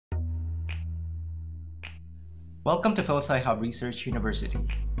Welcome to FilSciHub Research University,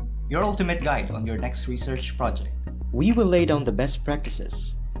 your ultimate guide on your next research project. We will lay down the best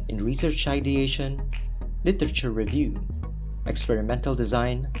practices in research ideation, literature review, experimental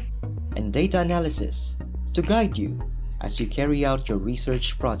design, and data analysis to guide you as you carry out your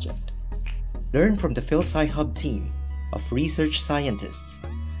research project. Learn from the FilSciHub team of research scientists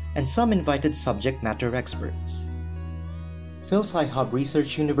and some invited subject matter experts. FilSciHub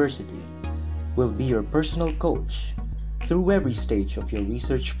Research University will be your personal coach through every stage of your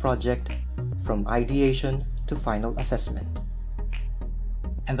research project, from ideation to final assessment.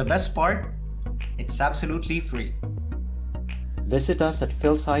 And the best part? It's absolutely free. Visit us at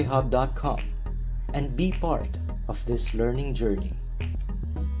filscihub.com and be part of this learning journey.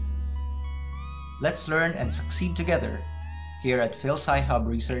 Let's learn and succeed together here at FilSciHub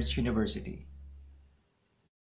Research University.